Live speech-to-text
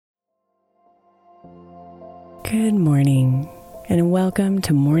Good morning, and welcome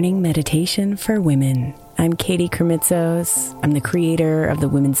to Morning Meditation for Women. I'm Katie Kermitzos. I'm the creator of the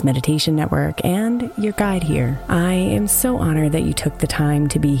Women's Meditation Network and your guide here. I am so honored that you took the time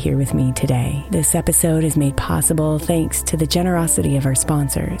to be here with me today. This episode is made possible thanks to the generosity of our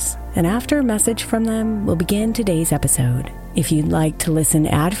sponsors. And after a message from them, we'll begin today's episode. If you'd like to listen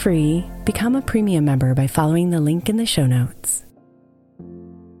ad-free, become a premium member by following the link in the show notes.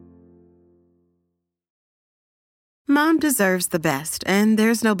 Mom deserves the best, and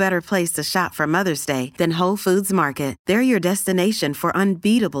there's no better place to shop for Mother's Day than Whole Foods Market. They're your destination for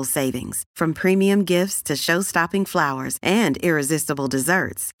unbeatable savings, from premium gifts to show-stopping flowers and irresistible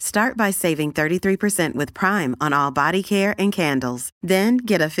desserts. Start by saving 33% with Prime on all body care and candles. Then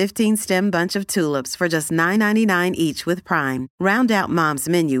get a 15-stem bunch of tulips for just $9.99 each with Prime. Round out Mom's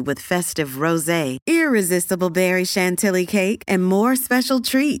menu with festive rosé, irresistible berry chantilly cake, and more special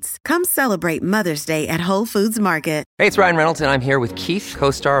treats. Come celebrate Mother's Day at Whole Foods Market. Hey, it's Ryan Reynolds, and I'm here with Keith,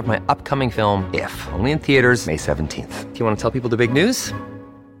 co-star of my upcoming film, If, only in theaters May 17th. Do you want to tell people the big news?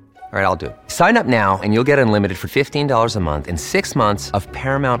 All right, I'll do it. Sign up now and you'll get unlimited for $15 a month and 6 months of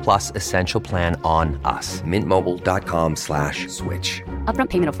Paramount Plus Essential Plan on us. MintMobile.com/switch. Upfront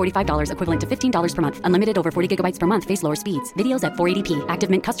payment of $45 equivalent to $15 per month. Unlimited over 40 gigabytes per month. Face lower speeds. Videos at 480p. Active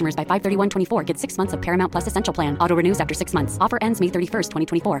Mint customers by 531.24 get 6 months of Paramount Plus Essential Plan. Auto renews after 6 months. Offer ends May 31st,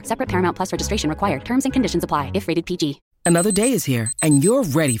 2024. Separate Paramount Plus registration required. Terms and conditions apply if rated PG. Another day is here, and you're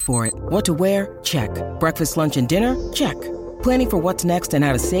ready for it. What to wear? Check. Breakfast, lunch, and dinner? Check. Planning for what's next and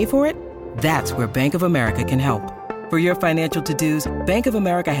how to save for it? That's where Bank of America can help. For your financial to-dos, Bank of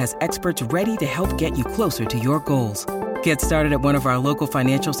America has experts ready to help get you closer to your goals. Get started at one of our local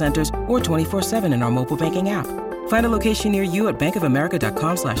financial centers or 24/7 in our mobile banking app. Find a location near you at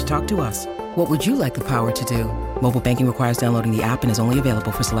bankofamerica.com/talktous. What would you like the power to do? Mobile banking requires downloading the app and is only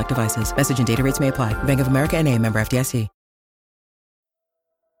available for select devices. Message and data rates may apply. Bank of America N.A., member FDIC.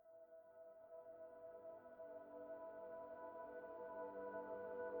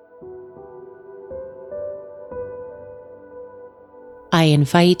 I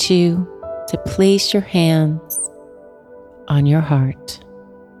invite you to place your hands on your heart.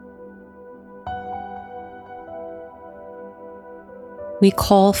 We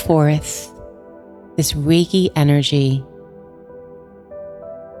call forth this Reiki energy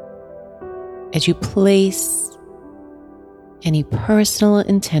as you place any personal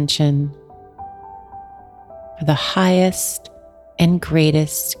intention for the highest and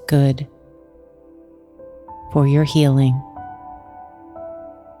greatest good for your healing.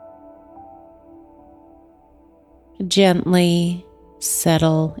 Gently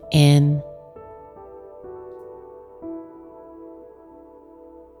settle in.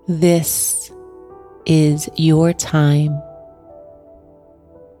 This is your time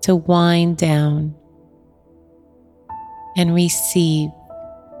to wind down and receive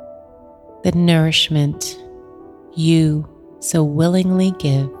the nourishment you so willingly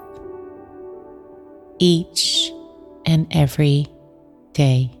give each and every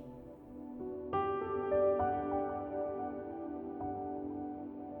day.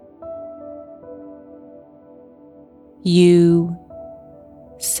 You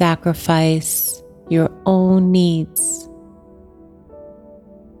sacrifice your own needs.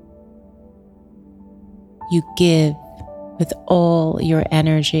 You give with all your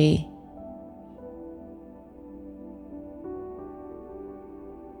energy.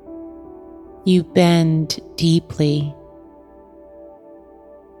 You bend deeply.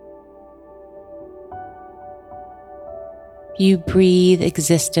 You breathe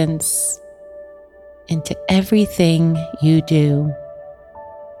existence into everything you do.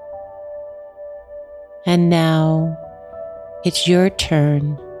 And now it's your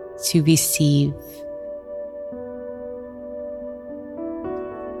turn to receive.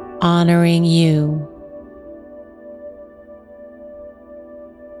 Honoring you.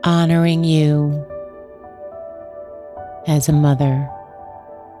 Honoring you as a mother.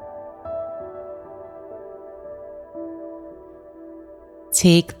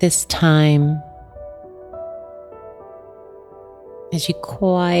 Take this time as you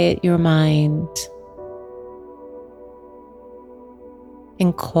quiet your mind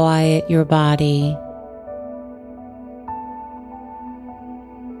and quiet your body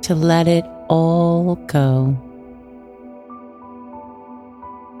to let it all go.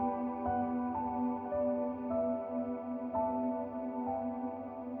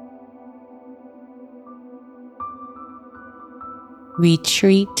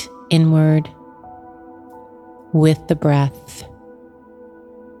 Retreat inward with the breath.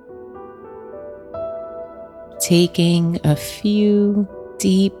 Taking a few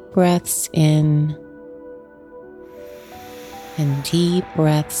deep breaths in and deep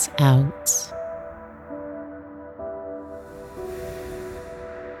breaths out.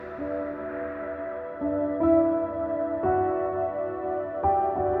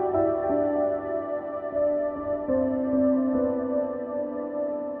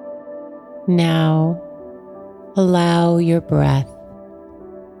 Now, allow your breath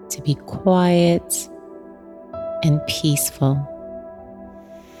to be quiet and peaceful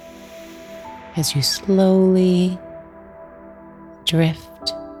as you slowly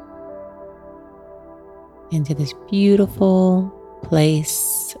drift into this beautiful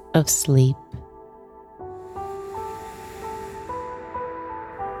place of sleep.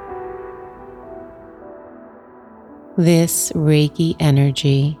 This Reiki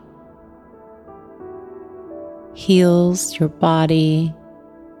energy heals your body,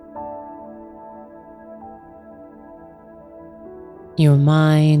 your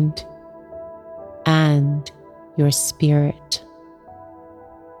mind, and your spirit.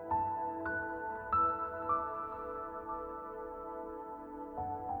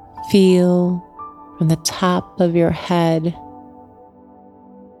 Feel from the top of your head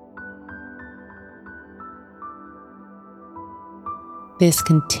this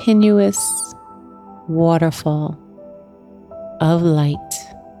continuous waterfall of light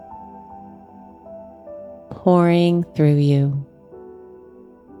pouring through you,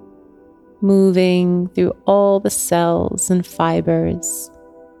 moving through all the cells and fibers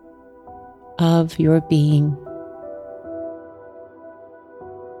of your being.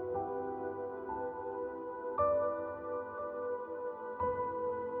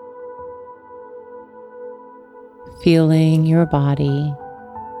 Feeling your body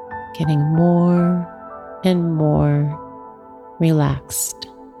getting more and more relaxed.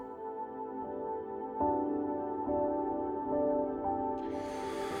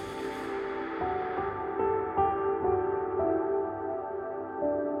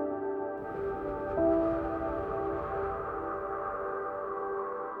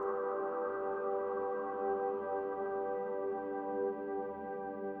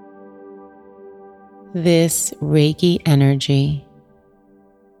 This Reiki energy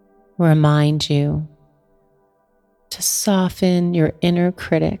reminds you to soften your inner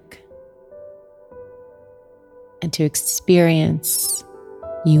critic and to experience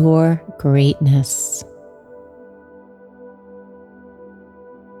your greatness.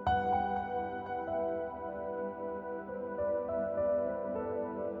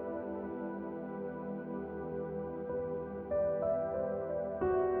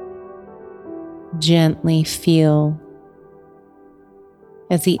 Gently feel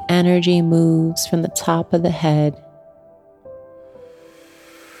as the energy moves from the top of the head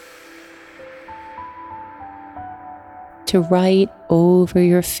to right over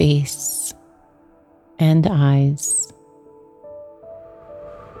your face and eyes.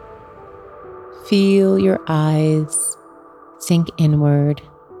 Feel your eyes sink inward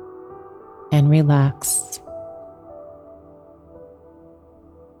and relax.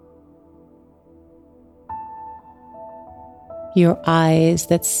 Your eyes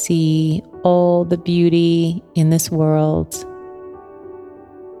that see all the beauty in this world,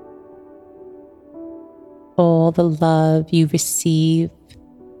 all the love you receive,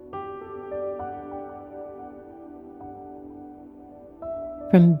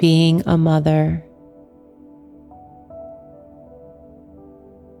 from being a mother,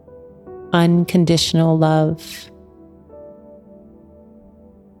 unconditional love,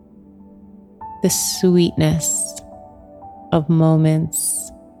 the sweetness of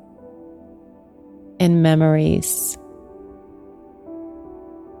moments and memories.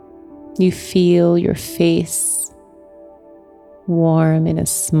 You feel your face warm in a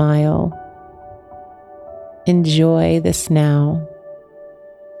smile. Enjoy this now.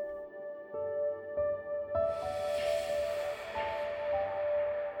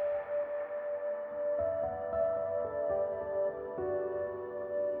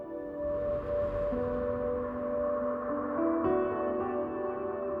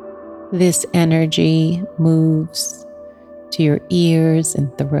 This energy moves to your ears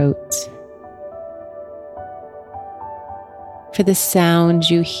and throat. For the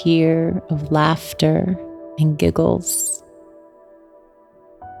sounds you hear of laughter and giggles,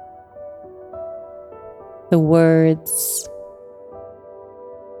 the words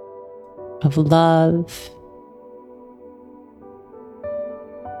of love,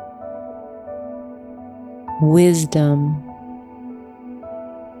 wisdom,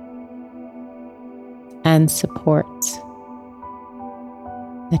 and support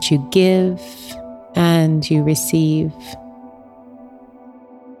that you give and you receive.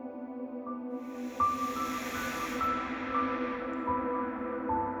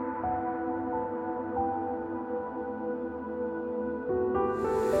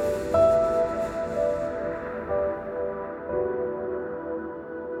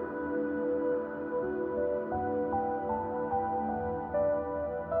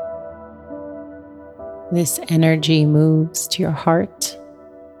 This energy moves to your heart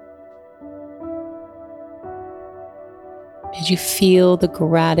as you feel the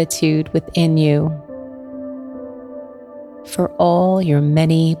gratitude within you for all your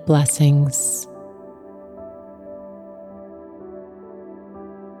many blessings.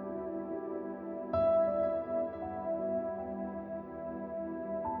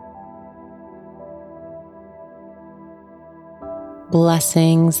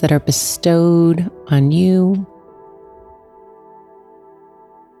 Blessings that are bestowed on you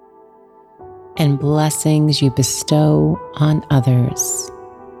and blessings you bestow on others.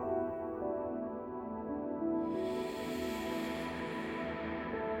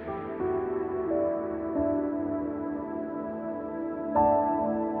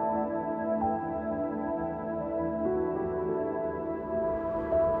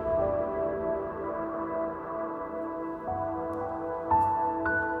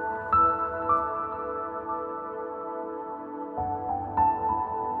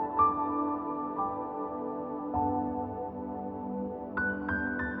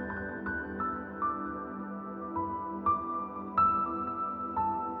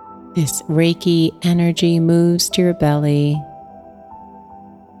 This Reiki energy moves to your belly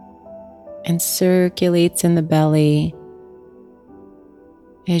and circulates in the belly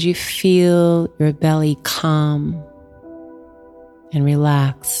as you feel your belly calm and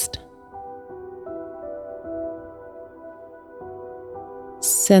relaxed.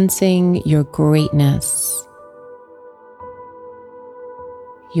 Sensing your greatness,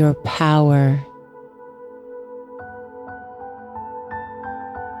 your power,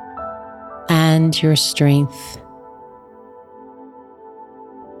 and your strength.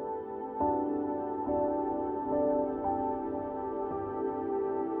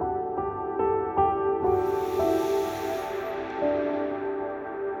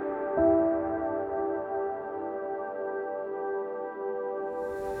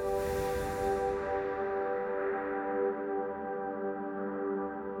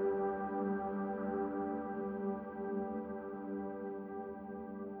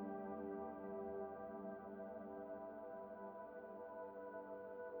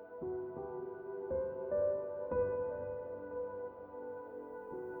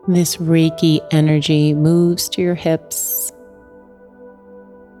 This Reiki energy moves to your hips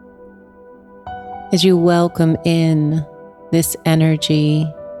as you welcome in this energy.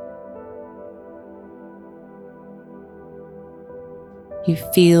 You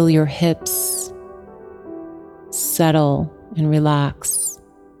feel your hips settle and relax.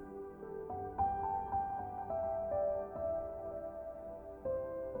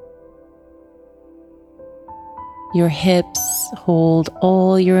 Your hips hold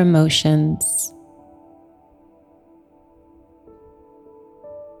all your emotions.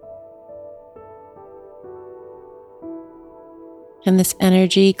 And this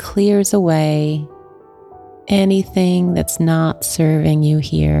energy clears away anything that's not serving you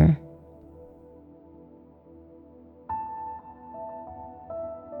here.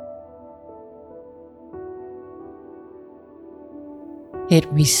 It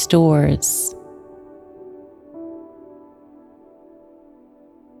restores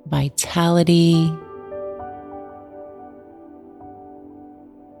vitality,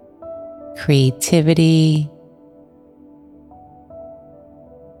 creativity,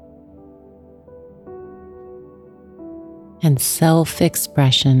 and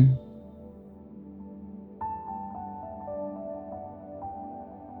self-expression.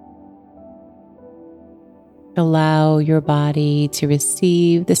 Allow your body to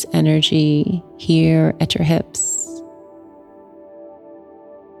receive this energy here at your hips.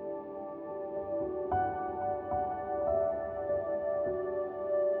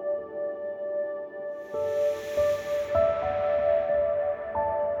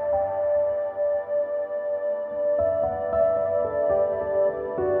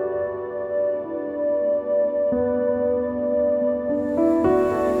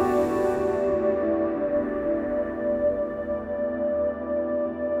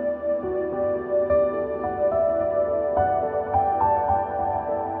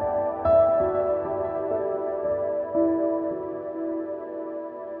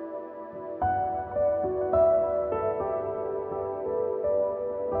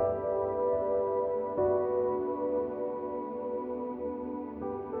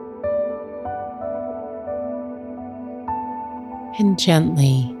 And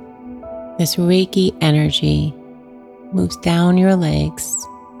gently, this Reiki energy moves down your legs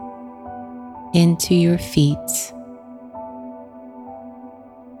into your feet.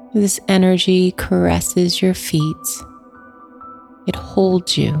 This energy caresses your feet. It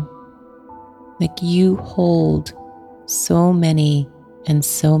holds you. like you hold so many and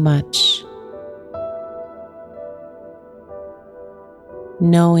so much.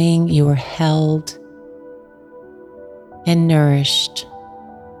 Knowing you are held and nourished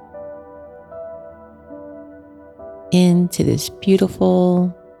into this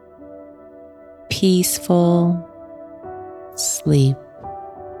beautiful, peaceful sleep.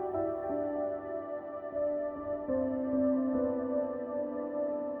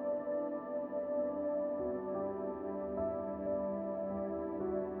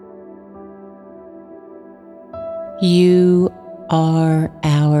 You are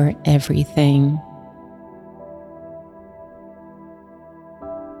our everything.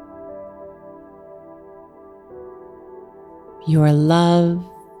 Your love,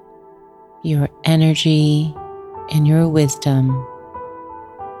 your energy, and your wisdom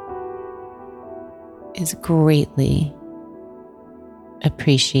is greatly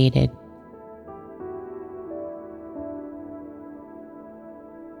appreciated.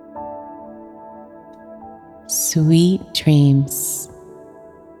 Sweet dreams.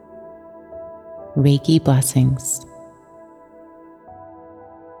 Reiki blessings.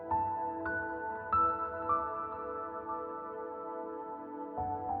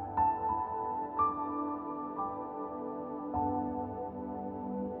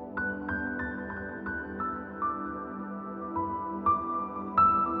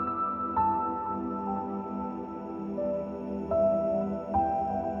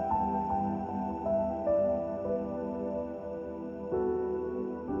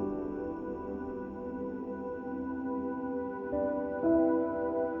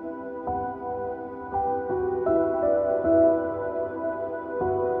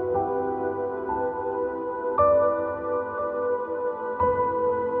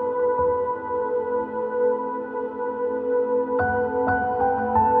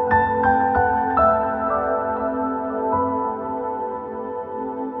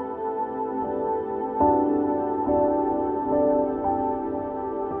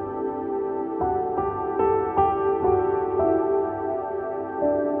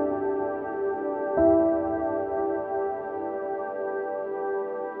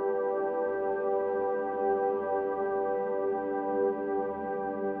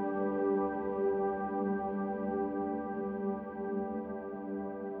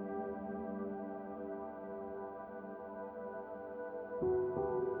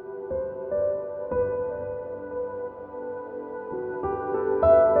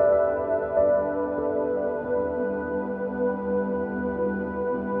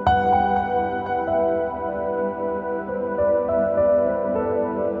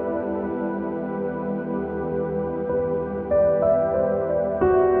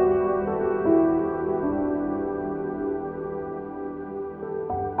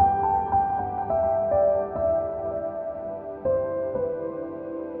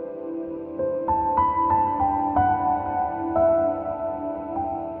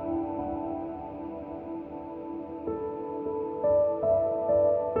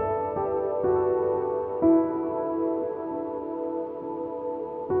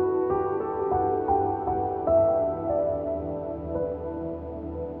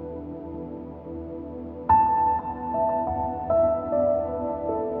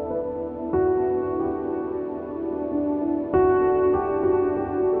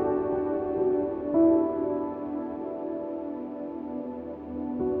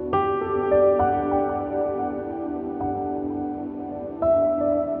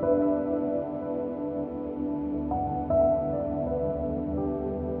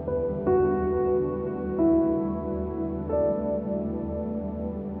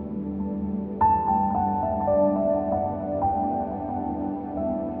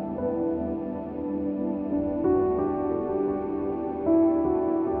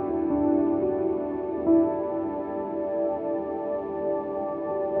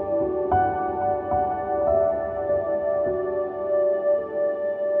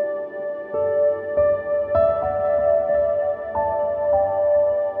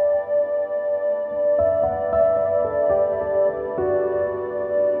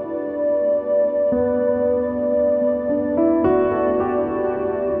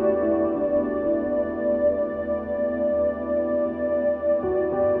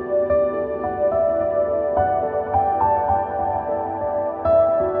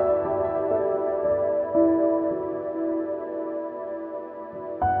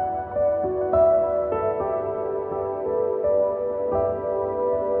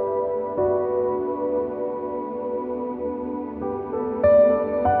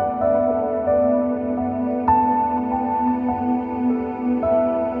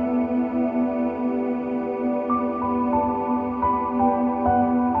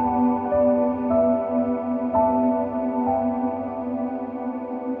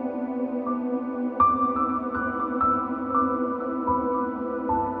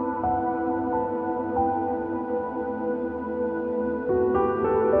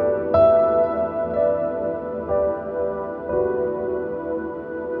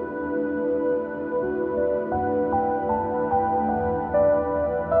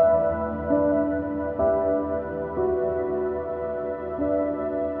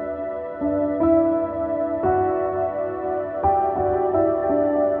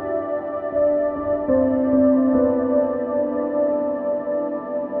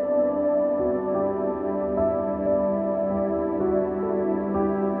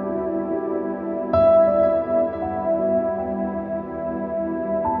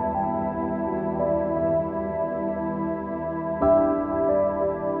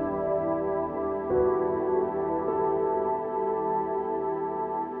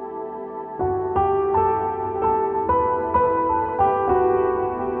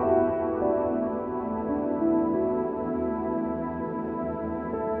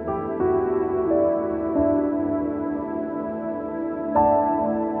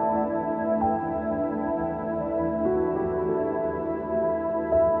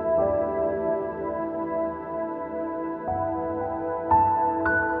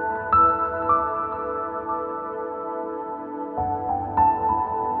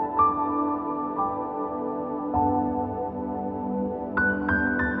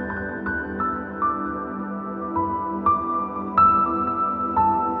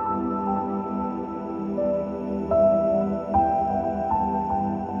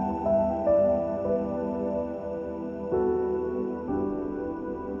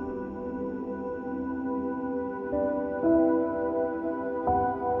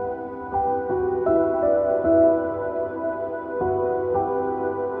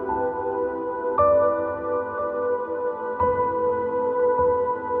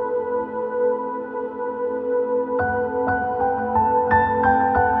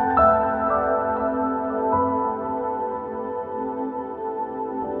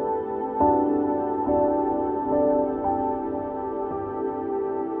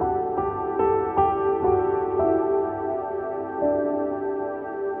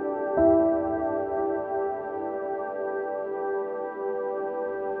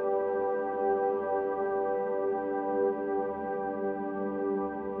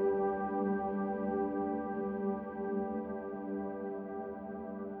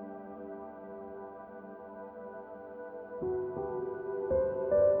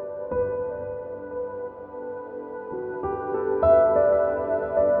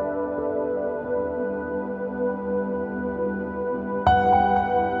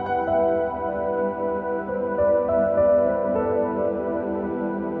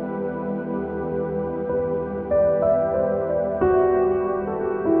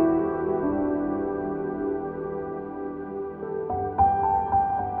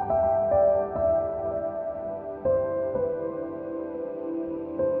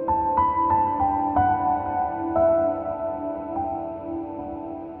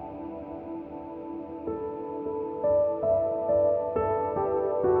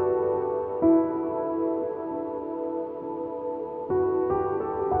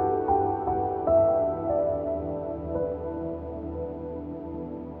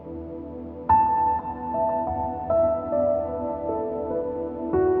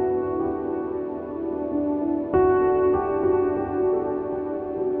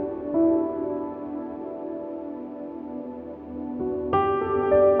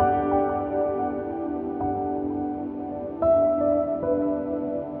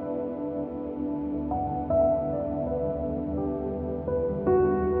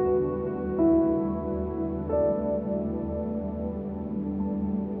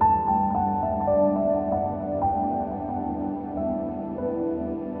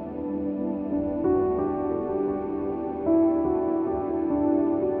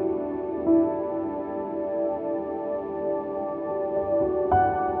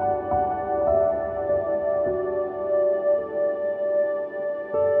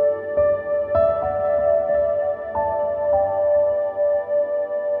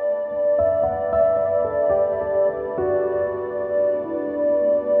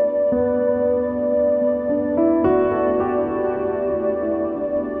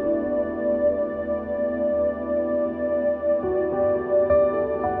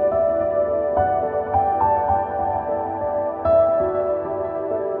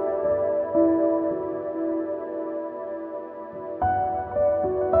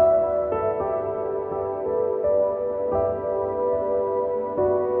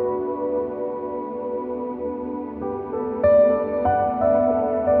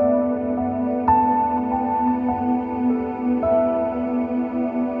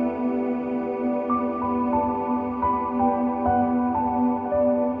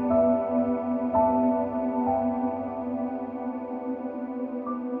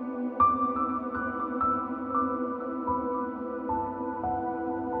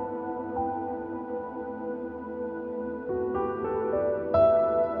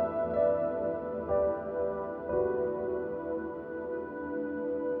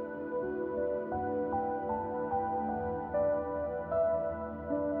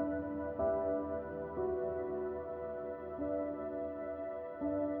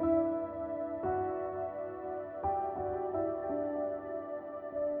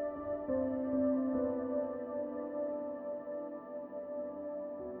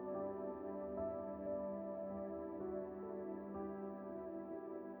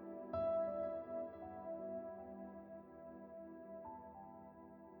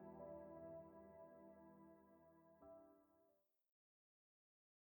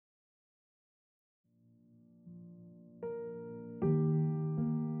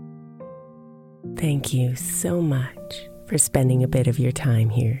 Thank you so much for spending a bit of your time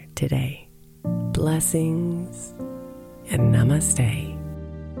here today. Blessings and namaste.